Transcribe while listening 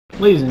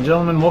Ladies and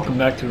gentlemen, welcome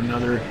back to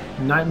another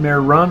Nightmare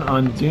Run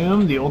on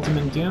Doom, the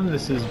Ultimate Doom.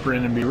 This is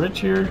Brandon B.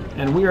 Rich here,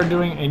 and we are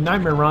doing a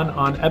Nightmare Run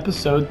on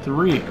Episode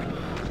 3,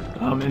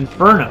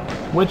 Inferno,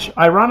 which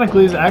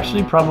ironically is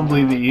actually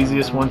probably the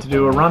easiest one to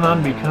do a run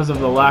on because of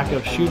the lack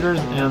of shooters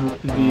and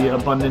the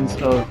abundance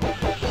of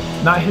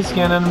not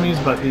hit-scan enemies,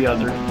 but the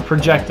other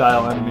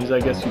projectile enemies, I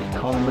guess you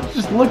could call them. But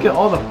just look at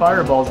all the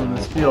fireballs in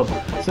this field.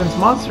 Since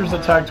monsters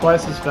attack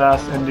twice as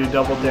fast and do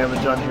double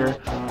damage on here,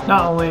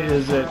 not only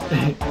is it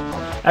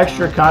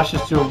extra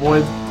cautious to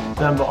avoid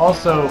them, but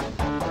also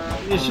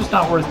it's just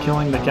not worth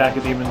killing the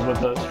cacodemons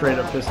with a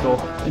straight-up pistol.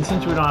 And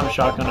since we don't have a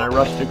shotgun, I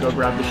rush to go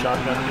grab the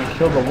shotgun and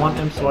kill the one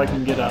imp so I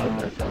can get out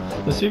of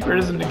there. The secret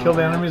isn't to kill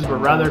the enemies, but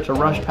rather to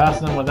rush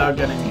past them without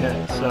getting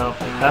hit. So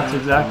that's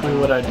exactly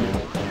what I do.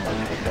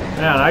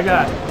 Man, I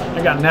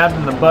got nabbed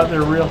in the butt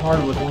there real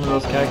hard with one of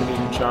those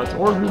cacodemon shots.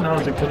 Or who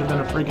knows, it could have been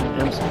a freaking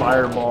imp's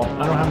fireball.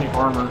 I don't have any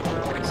armor,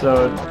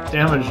 so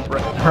damage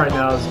right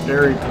now is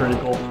very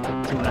critical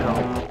to my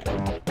health.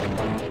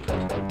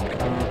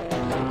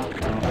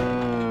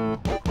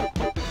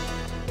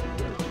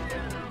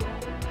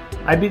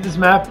 I beat this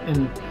map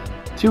in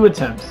 2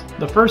 attempts.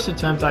 The first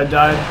attempt I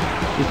died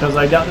because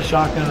I got the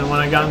shotgun, and when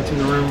I got into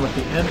the room with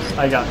the imps,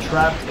 I got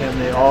trapped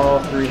and they all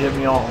 3 hit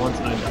me all at once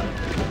and I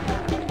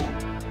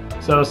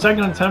died. So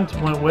second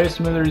attempt went way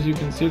smoother. As you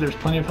can see, there's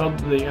plenty of help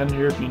at the end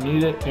here if you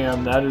need it,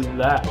 and that is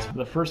that.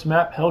 The first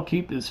map,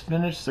 Hellkeep, is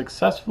finished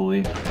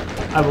successfully.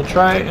 I will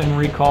try and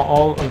recall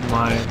all of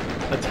my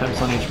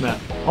attempts on each map.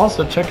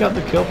 Also, check out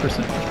the kill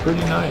percentage,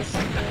 pretty nice.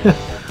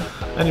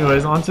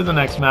 Anyways, on to the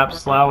next map,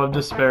 Slough of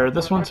Despair.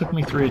 This one took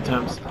me 3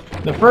 attempts.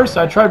 The first,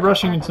 I tried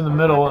rushing into the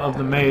middle of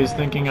the maze,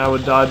 thinking I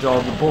would dodge all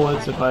the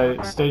bullets if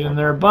I stayed in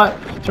there, but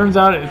turns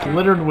out it's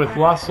littered with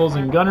Lost Souls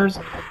and Gunners,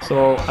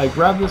 so I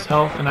grab this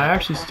health, and I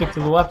actually stick to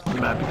the left of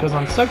the map, because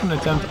on second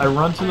attempt, I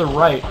run to the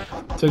right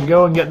to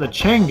go and get the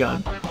chain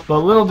gun. But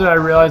little did I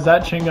realize that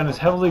chain gun is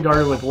heavily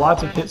guarded with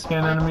lots of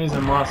hit-scan enemies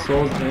and Lost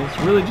Souls, and it's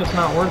really just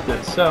not worth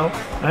it. So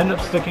I end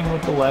up sticking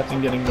with the left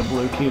and getting the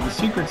blue key. The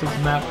secret to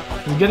this map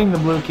is getting the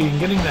blue key and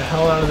getting the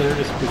hell out of there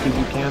as quick as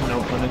you can,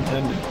 no pun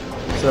intended.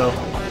 So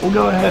we'll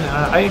go ahead.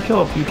 I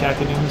kill a few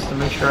cacodemons to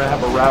make sure I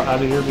have a route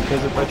out of here,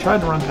 because if I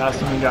tried to run past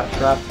them and got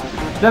trapped,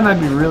 then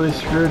I'd be really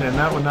screwed, and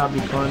that would not be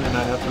fun, and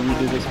I'd have to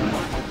redo this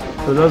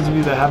map. For those of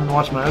you that haven't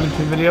watched my other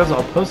 2 videos,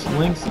 I'll post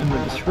links in the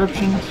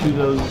description to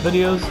those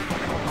videos.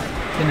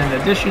 And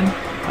in addition,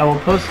 I will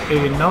post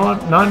a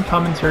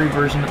non-commentary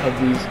version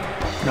of these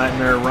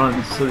Nightmare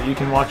runs so that you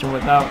can watch them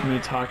without me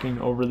talking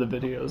over the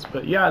videos.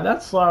 But yeah,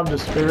 that's Slough of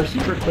Despair.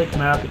 Super quick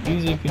map,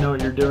 easy if you know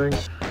what you're doing.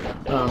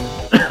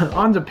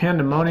 On to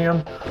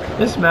Pandemonium.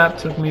 This map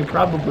took me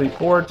probably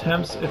 4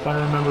 attempts, if I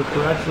remember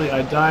correctly.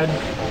 I died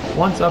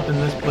once up in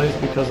this place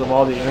because of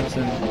all the imps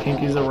and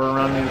pinkies that were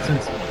around me. And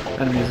since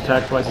enemies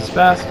attack twice as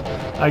fast,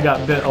 I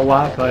got bit a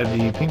lot by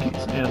the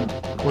pinkies, and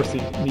of course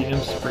the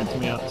imps freaked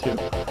me out too.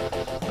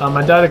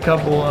 I died a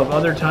couple of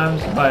other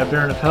times by a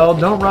Baron of Hell.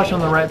 Don't rush on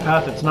the right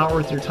path, it's not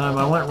worth your time.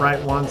 I went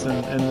right once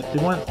and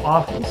it went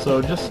awful,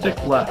 so just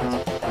stick left.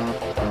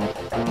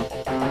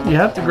 You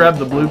have to grab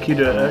the blue key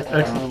to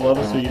exit the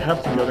level, so you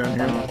have to go down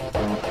here.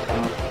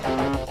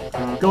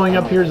 Going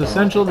up here is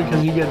essential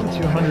because you get the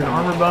 200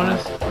 armor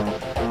bonus,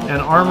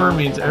 and armor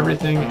means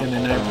everything in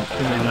a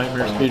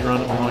Nightmare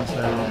speedrun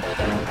alongside it.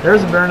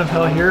 There's a Baron of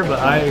Hell here, but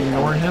I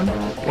ignore him.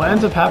 What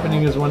ends up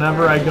happening is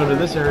whenever I go to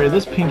this area,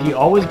 this pinky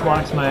always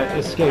blocks my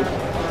escape.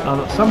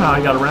 Somehow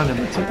I got around him,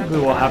 but typically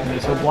what will happen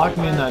is he'll block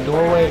me in that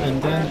doorway,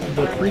 and then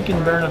the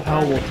freaking Baron of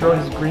Hell will throw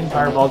his green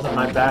fireballs at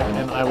my back,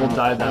 and I will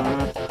die that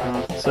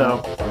way.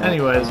 So,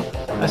 anyways,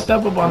 I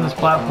step up on this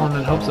platform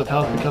in hopes of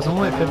health because I'm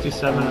only at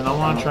 57, and I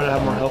want to try to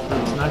have more health for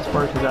this next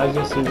part, because as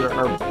you'll see, there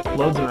are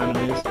loads of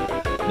enemies.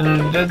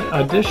 And in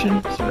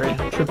addition, sorry,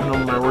 I'm tripping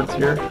over my words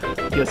here.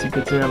 I guess you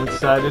could say I'm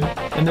excited.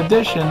 In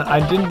addition, I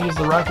didn't use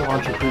the rocket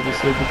launcher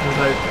previously because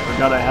I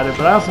forgot I had it,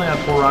 but I also had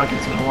 4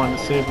 rockets and I wanted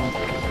to save them.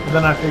 But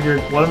then I figured,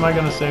 what am I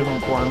going to save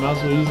them for? I might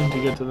as well use them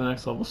to get to the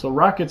next level. So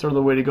rockets are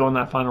the way to go in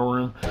that final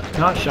room,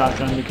 not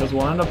shotgun, because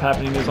what will end up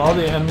happening is all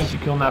the enemies you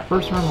kill in that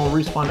first room will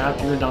respawn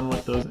after you're done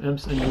with those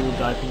imps, and you will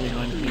die from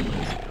behind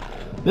anyways.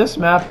 This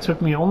map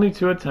took me only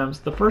 2 attempts.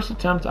 The first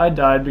attempt I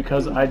died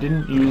because I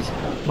didn't use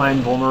my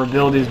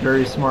invulnerabilities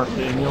very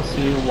smartly, and you'll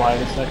see why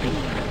in a second.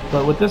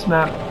 But with this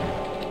map,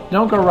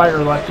 don't go right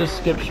or left, just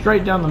skip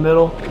straight down the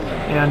middle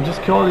and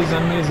just kill all these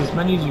enemies, as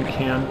many as you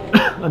can,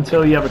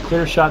 until you have a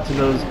clear shot to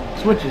those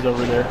switches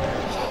over there.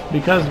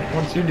 Because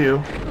once you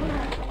do,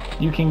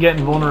 you can get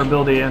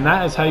invulnerability, and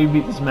that is how you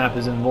beat this map,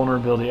 is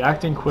invulnerability.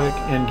 Acting quick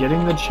and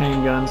getting the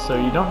chain gun, so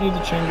you don't need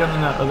the chain gun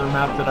in that other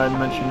map that I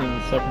mentioned in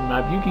the second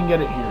map. You can get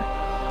it here.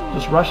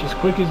 Just rush as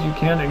quick as you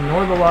can,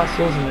 ignore the Lost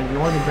Souls, and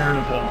ignore the Baron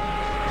of Hell.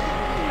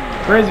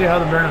 Crazy how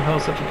the Baron of Hell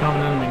is such a common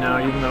enemy now,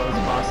 even though it was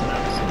a boss in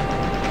episode.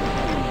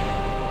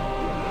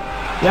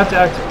 You have to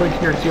act quick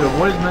here too.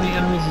 Avoid as many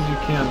enemies as you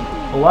can.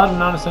 A lot of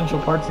non-essential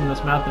parts in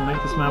this map that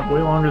make this map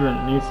way longer than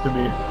it needs to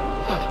be.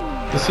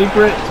 The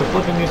secret to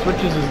flipping these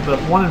switches is the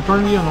one in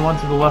front of you and the one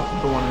to the left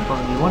of the one in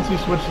front of you. Once you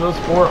switch those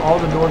 4, all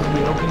the doors will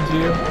be open to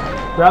you,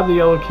 grab the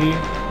yellow key,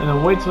 and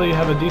then wait till you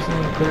have a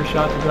decently clear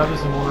shot to grab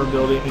this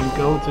invulnerability and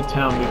go to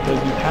town, because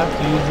you have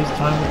to use this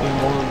time with the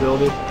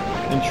invulnerability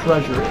and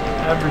treasure it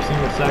every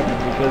single second,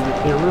 because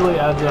it really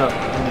adds up.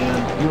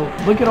 And you'll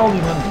look at all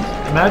these enemies.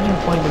 Imagine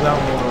playing without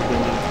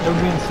invulnerability. It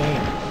would be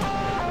insane.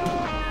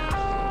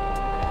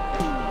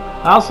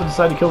 I also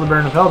decided to kill the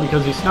Baron of Hell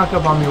because he snuck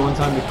up on me one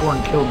time before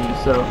and killed me,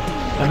 so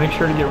I make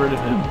sure to get rid of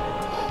him.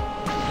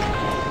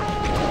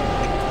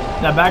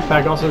 That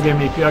backpack also gave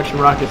me a few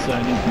extra rockets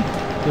that I needed.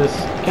 This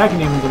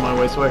Cacodemon's in my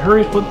way, so I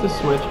hurried, flipped the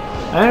switch.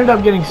 I ended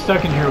up getting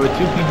stuck in here with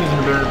 2 pinkies and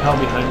a Baron of Hell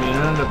behind me, and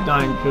I ended up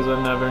dying because I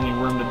didn't have any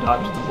room to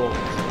dodge the bullets.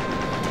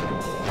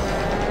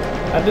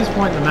 At this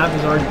point, the map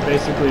is already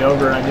basically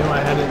over. I knew I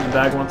had it in the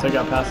bag once I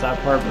got past that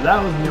part, but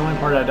that was the only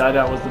part I died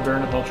at, was the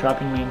Baron of Hell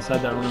trapping me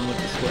inside that room with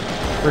the switch.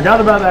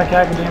 Forgot about that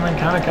Cacodemon,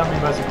 kind of caught me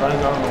by surprise.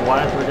 I don't know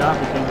why I forgot,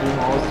 because doing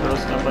all this throw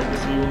stuff like to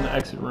see you in the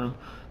exit room.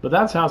 But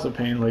that's House of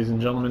Pain, ladies and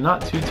gentlemen.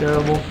 Not too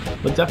terrible,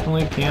 but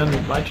definitely can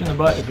bite you in the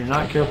butt if you're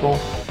not careful,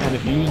 and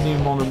if you use the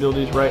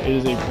invulnerabilities right, it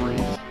is a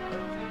breeze.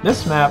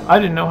 This map, I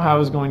didn't know how I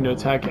was going to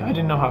attack it. I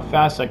didn't know how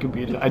fast I could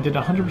beat it. I did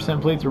 100%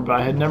 playthrough, but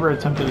I had never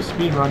attempted a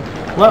speedrun,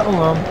 let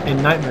alone a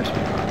nightmare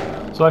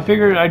speedrun. So I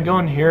figured I'd go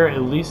in here,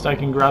 at least I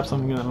can grab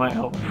something that might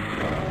help me.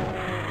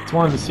 It's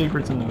one of the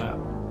secrets in the map.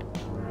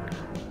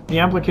 The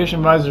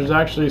amplification visors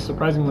actually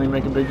surprisingly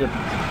make a big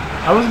difference.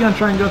 I was going to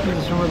try and go through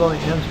this room with all the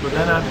imps, but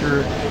then after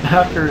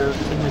it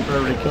took me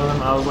forever to kill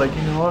them, I was like,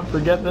 you know what,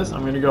 forget this.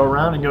 I'm going to go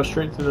around and go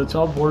straight to the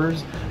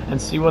teleporters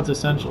and see what's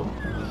essential.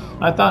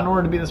 I thought in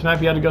order to beat this map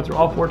you had to go through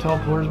all 4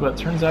 teleporters, but it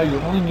turns out you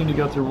only need to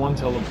go through 1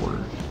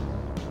 teleporter.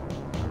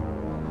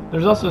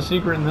 There's also a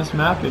secret in this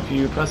map. If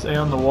you press A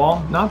on the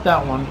wall, not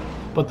that one,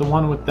 but the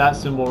one with that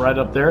symbol right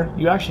up there,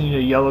 you actually need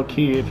a yellow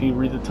key if you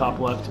read the top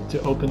left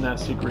to open that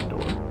secret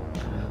door.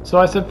 So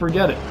I said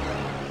forget it.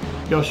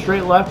 Go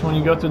straight left when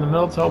you go through the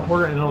middle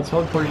teleporter and it'll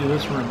teleport you to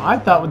this room. I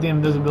thought with the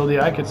invisibility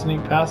I could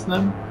sneak past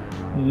them.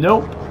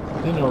 Nope.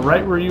 They know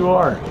right where you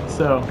are.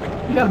 So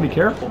you gotta be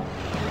careful.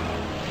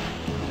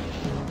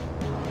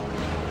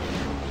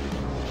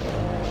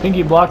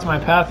 Pinky blocked my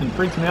path and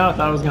freaked me out. I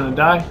thought I was going to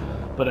die,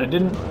 but I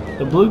didn't.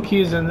 The blue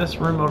key is in this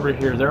room over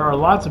here. There are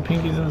lots of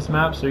pinkies in this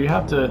map, so you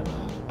have to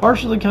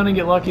partially kind of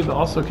get lucky, but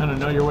also kind of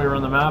know your way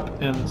around the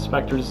map, and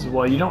specters as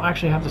well. You don't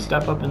actually have to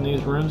step up in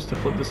these rooms to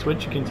flip the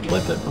switch. You can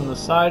flip it from the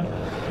side,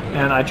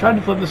 and I tried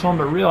to flip this one,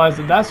 but realized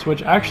that that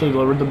switch actually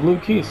lowered the blue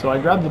key, so I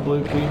grabbed the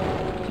blue key,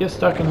 get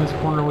stuck in this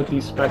corner with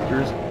these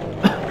specters,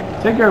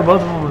 take care of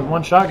both of them with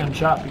 1 shotgun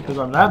shot because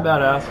I'm that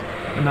badass.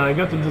 And then I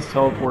go through this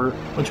teleporter,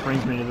 which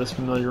brings me to this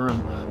familiar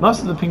room.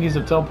 Most of the pinkies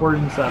have teleported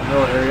into that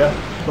middle area,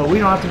 but we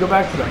don't have to go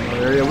back to that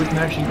middle area. We can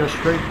actually go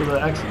straight for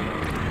the exit.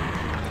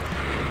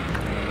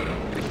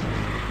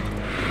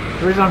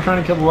 The reason I'm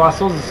trying to kill the Lost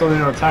Souls is so they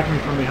don't attack me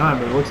from behind,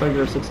 but it looks like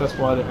they're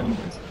successful at it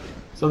anyways.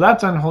 So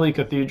that's Unholy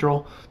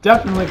Cathedral.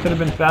 Definitely could have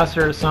been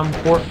faster at some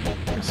parts.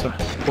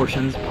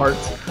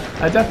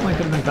 I definitely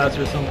could have been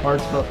faster at some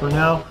parts, but for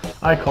now,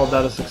 I called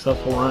that a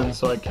successful run,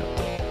 so I kept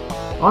it.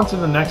 On to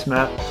the next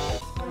map.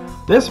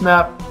 This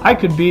map I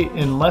could beat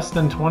in less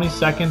than 20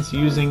 seconds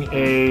using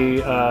a,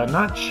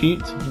 not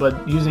cheat,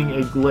 but using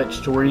a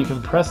glitch to where you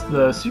can press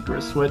the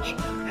secret switch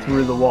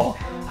through the wall.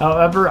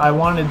 However, I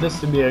wanted this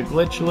to be a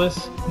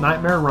glitchless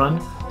nightmare run,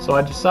 so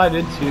I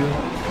decided to,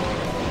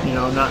 you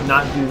know,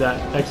 not do that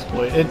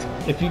exploit.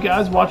 If you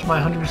guys watch my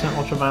 100%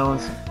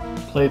 Ultraviolence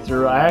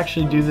playthrough, I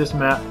actually do this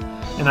map,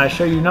 and I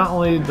show you not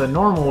only the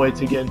normal way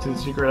to get into the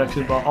secret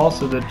exit, but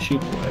also the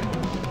cheap way,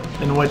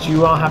 in which you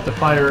won't have to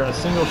fire a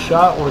single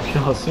shot or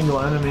kill a single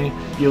enemy.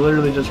 You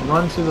literally just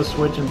run to the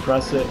switch and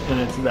press it, and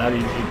it's that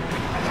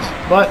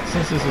easy. But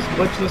since this is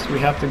glitchless, we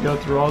have to go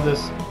through all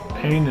this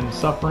pain and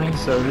suffering,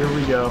 so here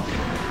we go.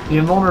 The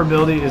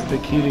invulnerability is the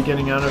key to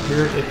getting out of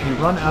here. If you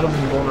run out of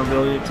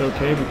invulnerability, it's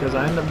okay, because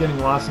I end up getting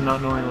lost and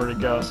not knowing where to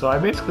go. So I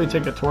basically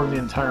take a tour of the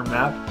entire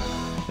map,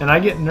 and I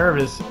get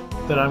nervous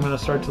that I'm going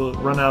to start to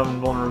run out of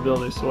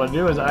invulnerability. So what I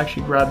do is I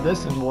actually grab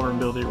this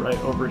invulnerability right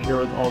over here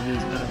with all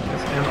these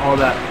enemies and all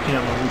that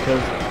ammo,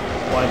 because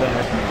why the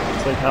heck not?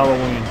 It's like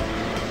Halloween.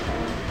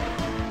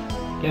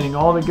 Getting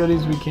all the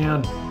goodies we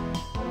can.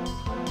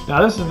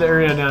 Now this is the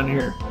area down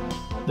here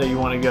that you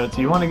want to go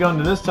to. You want to go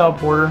into this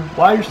teleporter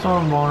while you're still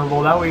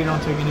invulnerable. That way you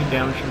don't take any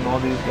damage from all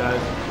these guys.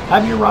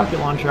 Have your rocket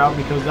launcher out,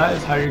 because that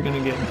is how you're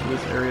going to get into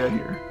this area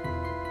here.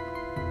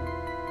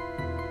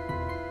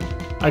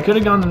 I could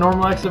have gone the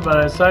normal exit, but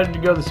I decided to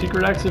go the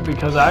secret exit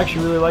because I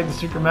actually really like the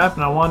secret map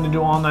and I wanted to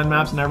do all 9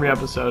 maps in every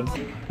episode.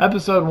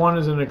 Episode 1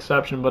 is an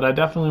exception, but I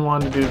definitely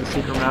wanted to do the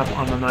secret map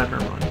on the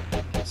Nightmare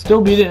run. Still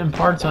beat it in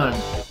part time.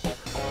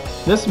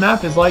 This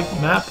map is like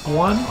map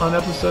 1 on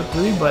episode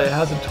 3, but it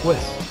has a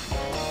twist.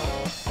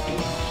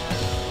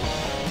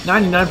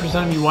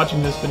 99% of you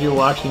watching this video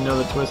will actually know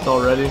the twist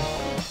already,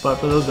 but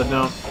for those that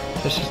don't,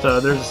 it's just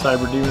there's a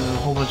cyber demon and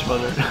a whole bunch of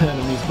other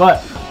enemies.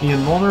 But the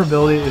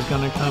invulnerability is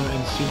going to come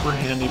in super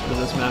handy for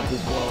this map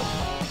as well.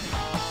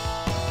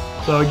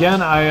 So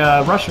again,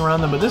 I rush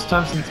around them, but this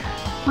time, since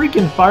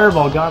freaking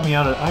Fireball got me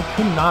out of it, I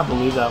could not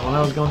believe that. When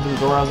I was going through the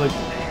door, I was like,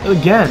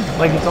 Again,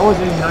 like it's always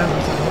 89%.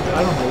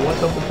 I don't know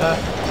what's up with that.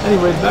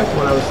 Anyways, back to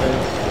what I was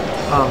saying.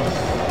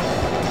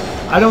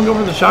 I don't go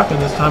for the shotgun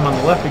this time on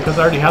the left because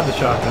I already have the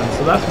shotgun.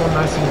 So that's one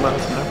nice thing about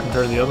this map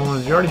compared to the other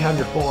ones. You already have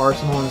your full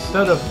arsenal.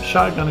 Instead of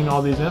shotgunning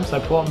all these imps, I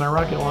pull out my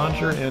rocket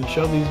launcher and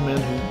show these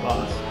men who's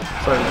boss.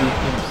 Sorry, these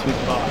imps who's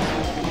boss.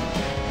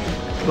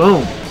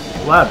 Boom!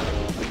 11.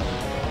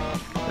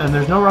 And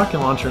there's no rocket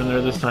launcher in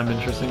there this time,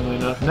 interestingly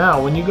enough.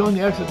 Now, when you go in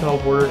the exit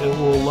teleporter, it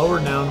will lower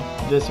down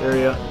this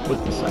area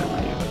with the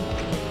cyber demon,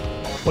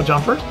 which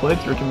on first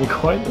playthrough can be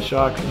quite the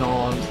shock in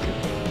all honesty.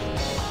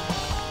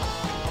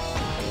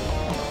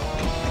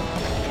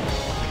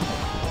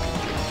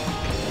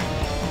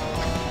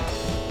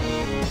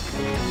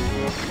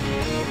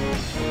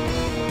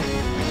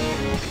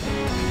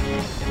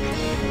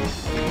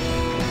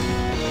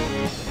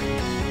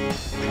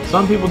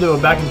 Some people do a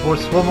back and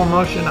forth swivel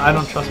motion. I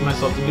don't trust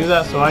myself to do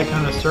that, so I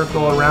kind of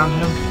circle around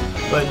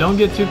him. But don't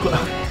get too close.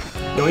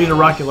 You'll eat a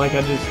rocket like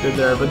I just did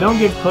there. But don't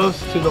get close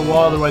to the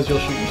wall, otherwise you'll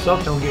shoot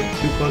yourself. Don't get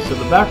too close to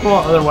the back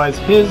wall, otherwise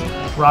his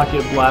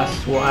rocket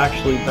blasts will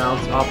actually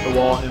bounce off the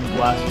wall and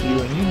blast you,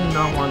 and you do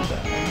not want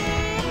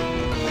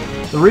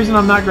that. The reason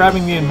I'm not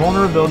grabbing the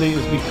invulnerability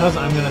is because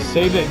I'm going to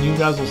save it, and you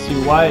guys will see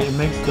why. It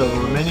makes the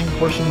remaining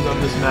portions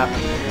of this map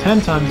 10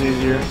 times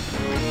easier.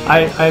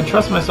 I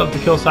trust myself to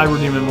kill Cyber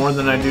Demon more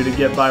than I do to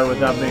get by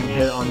without being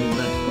hit on these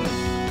next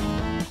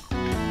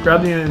ones.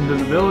 Grab the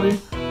invisibility,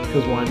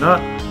 because why not?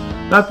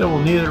 Not that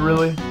we'll need it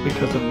really,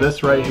 because of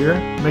this right here.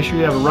 Make sure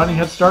you have a running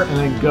head start and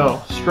then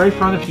go. Strafe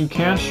run if you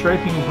can.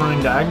 Strafing is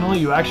running diagonally.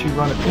 You actually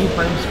run a few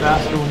frames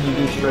faster when you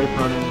do strafe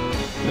running.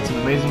 It's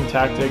an amazing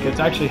tactic. It's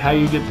actually how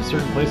you get to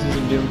certain places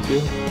in Doom 2.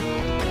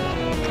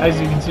 As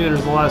you can see,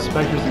 there's a lot of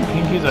specters and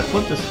pinkies. I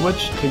flipped the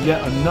switch to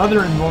get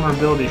another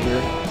invulnerability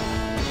here.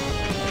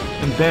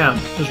 And bam,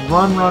 just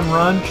run, run,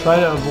 run. Try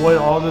to avoid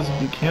all this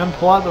if you can.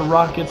 Pull out the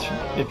rockets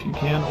if you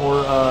can,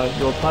 or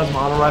your plasma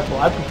auto rifle.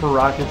 I prefer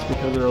rockets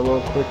because they're a little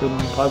quicker than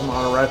the plasma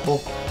auto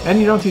rifle, and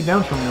you don't take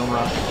damage from your own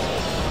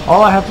rockets.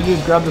 All I have to do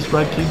is grab this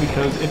red key,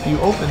 because if you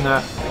open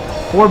that,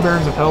 4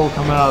 Barons of Hell will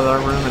come out of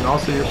that room, and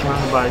also you're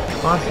surrounded by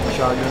constant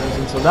shotgunners,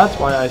 and so that's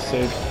why I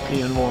saved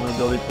the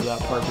invulnerability for that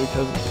part,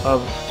 because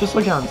of just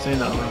look how insane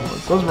that room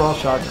was. Those were all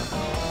shotgunners.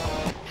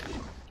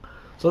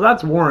 So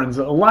that's Warren's.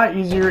 A lot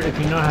easier if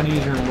you know how to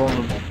use your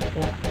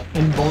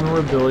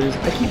invulnerabilities.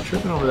 I keep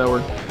tripping over that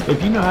word.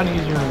 If you know how to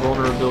use your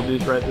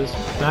invulnerabilities right, this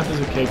map is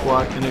a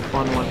cakewalk and a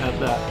fun one at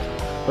that.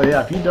 But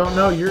yeah, if you don't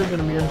know, you're going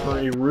to be in for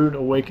a rude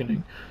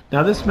awakening.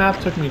 Now this map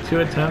took me 2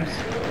 attempts.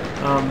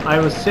 I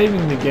was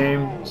saving the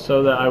game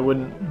so that I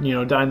wouldn't,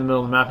 die in the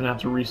middle of the map and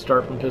have to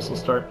restart from pistol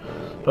start.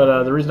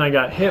 But the reason I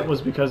got hit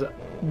was because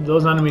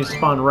those enemies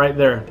spawn right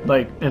there.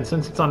 And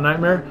since it's on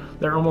Nightmare,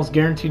 they're almost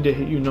guaranteed to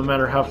hit you no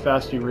matter how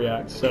fast you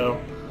react. So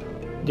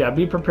yeah,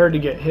 be prepared to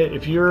get hit.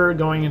 If you're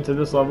going into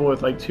this level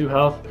with like 2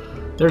 health,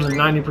 there's a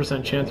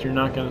 90% chance you're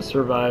not going to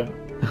survive.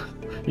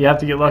 You have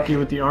to get lucky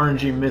with the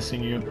RNG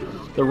missing you.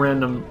 The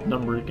random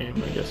number game,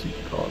 I guess you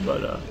could call it.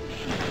 But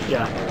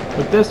yeah,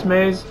 with this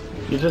maze,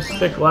 you just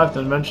stick left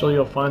and eventually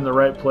you'll find the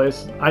right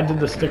place. I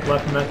did the stick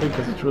left method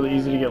because it's really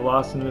easy to get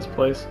lost in this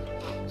place.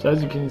 So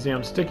as you can see,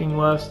 I'm sticking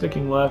left,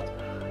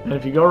 and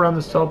if you go around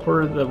this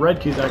teleporter, the red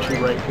key is actually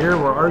right here.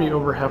 We're already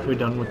over halfway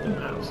done with the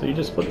map. So you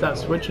just flip that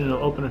switch and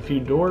it'll open a few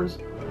doors,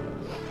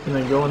 and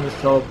then go in this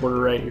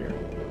teleporter right here.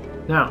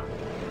 Now,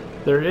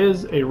 there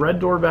is a red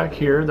door back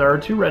here. There are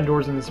 2 red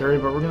doors in this area,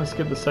 but we're going to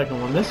skip the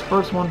second one. This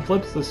first one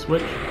flips the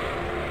switch.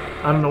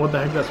 I don't know what the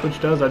heck that switch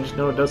does. I just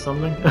know it does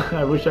something.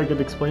 I wish I could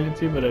explain it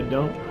to you, but I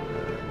don't.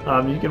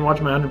 You can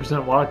watch my 100%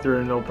 walkthrough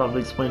and it'll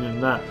probably explain it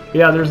in that. But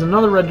yeah, there's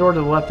another red door to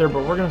the left there, but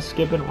we're going to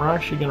skip it. We're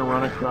actually going to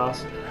run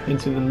across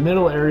into the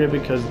middle area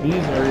because these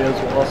areas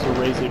will also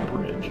raise a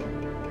bridge.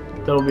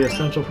 That'll be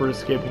essential for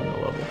escaping the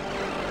level.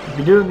 If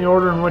you do it in the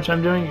order in which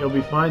I'm doing it, you'll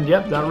be fine.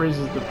 Yep, that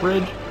raises the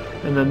bridge.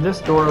 And then this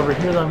door over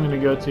here that I'm going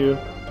to go to,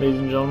 ladies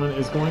and gentlemen,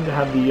 is going to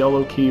have the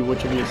yellow key,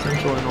 which will be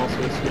essential in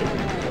also escaping.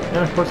 And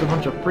of course a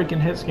bunch of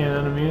freaking hit scan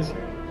enemies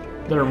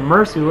that are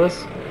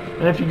merciless.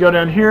 And if you go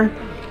down here,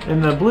 in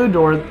the blue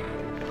door,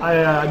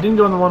 I didn't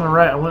go on the one on the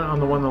right, I went on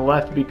the one on the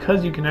left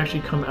because you can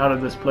actually come out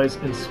of this place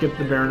and skip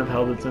the Baron of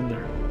Hell that's in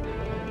there.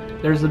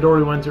 There's the door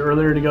we went to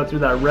earlier to go through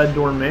that red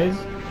door maze.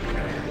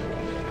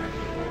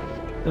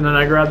 And then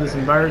I grabbed this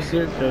Enviro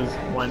suit because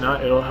why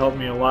not? It'll help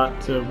me a lot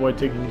to avoid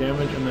taking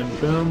damage. And then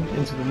boom,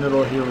 into the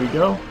middle, here we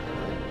go.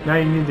 Now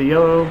you need the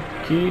yellow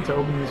key to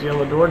open this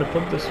yellow door to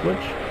flip the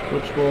switch,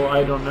 which will,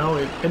 I don't know,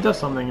 it does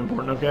something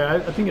important, okay? I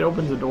think it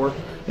opens the door.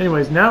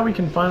 Anyways, now we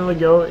can finally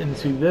go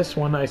into this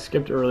one I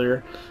skipped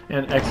earlier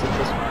and exit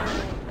this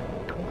one.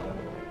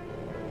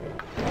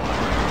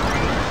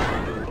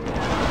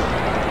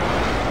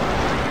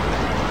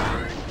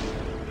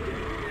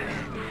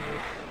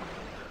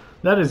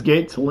 That is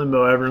Gate to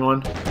Limbo,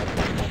 everyone.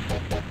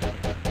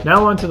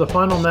 Now on to the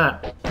final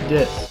map,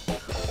 Dis.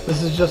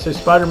 This is just a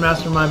Spider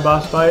Mastermind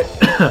boss fight.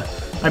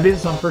 I beat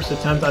this on first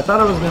attempt. I thought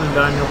I was going to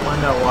die, and you'll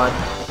find out why.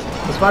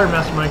 The Spider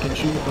Mastermind can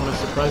shoot you from a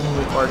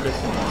surprisingly far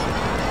distance,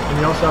 and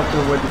you also have to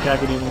avoid the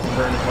Cacodemons and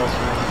Baron of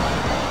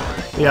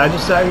Hell. Yeah, I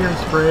just sat here and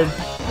sprayed,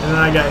 and then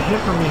I got hit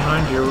from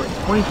behind here with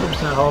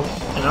 24%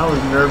 health, and I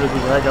was nervous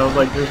as heck. I was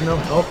like, there's no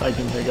health I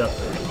can pick up.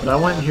 But I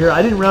went here.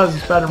 I didn't realize the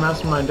Spatter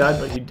Mastermind died,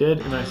 but he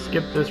did, and I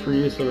skipped this for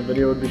you so the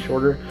video would be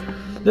shorter.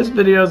 This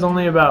video is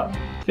only about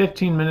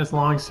 15 minutes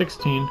long,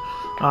 16.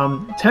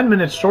 10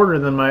 minutes shorter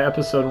than my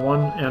episode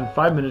 1 and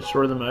 5 minutes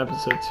shorter than my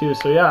episode 2.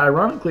 So yeah,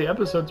 ironically,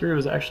 episode 3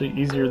 was actually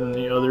easier than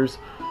the others.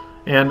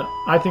 And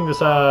I think this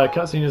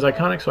cutscene is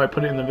iconic, so I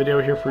put it in the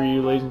video here for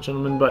you, ladies and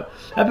gentlemen. But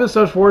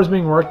episode 4 is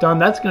being worked on.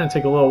 That's going to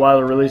take a little while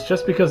to release,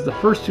 just because the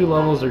first 2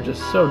 levels are just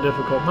so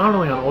difficult. Not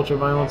only on Ultra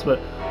Violence, but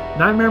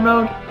Nightmare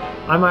Mode.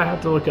 I might have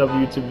to look up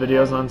YouTube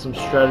videos on some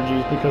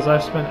strategies, because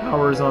I've spent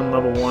hours on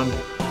level 1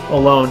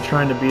 alone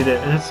trying to beat it,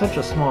 and it's such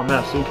a small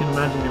map, so you can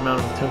imagine the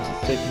amount of attempts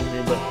it's taking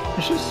me, but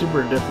it's just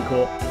super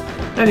difficult.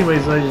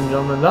 Anyways, ladies and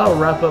gentlemen, that'll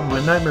wrap up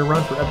my Nightmare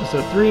run for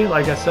episode 3.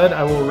 Like I said,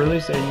 I will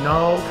release a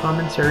no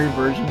commentary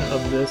version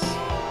of this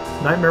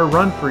Nightmare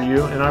run for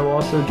you, and I will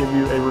also give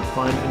you a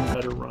refined and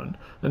better run.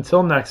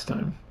 Until next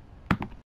time.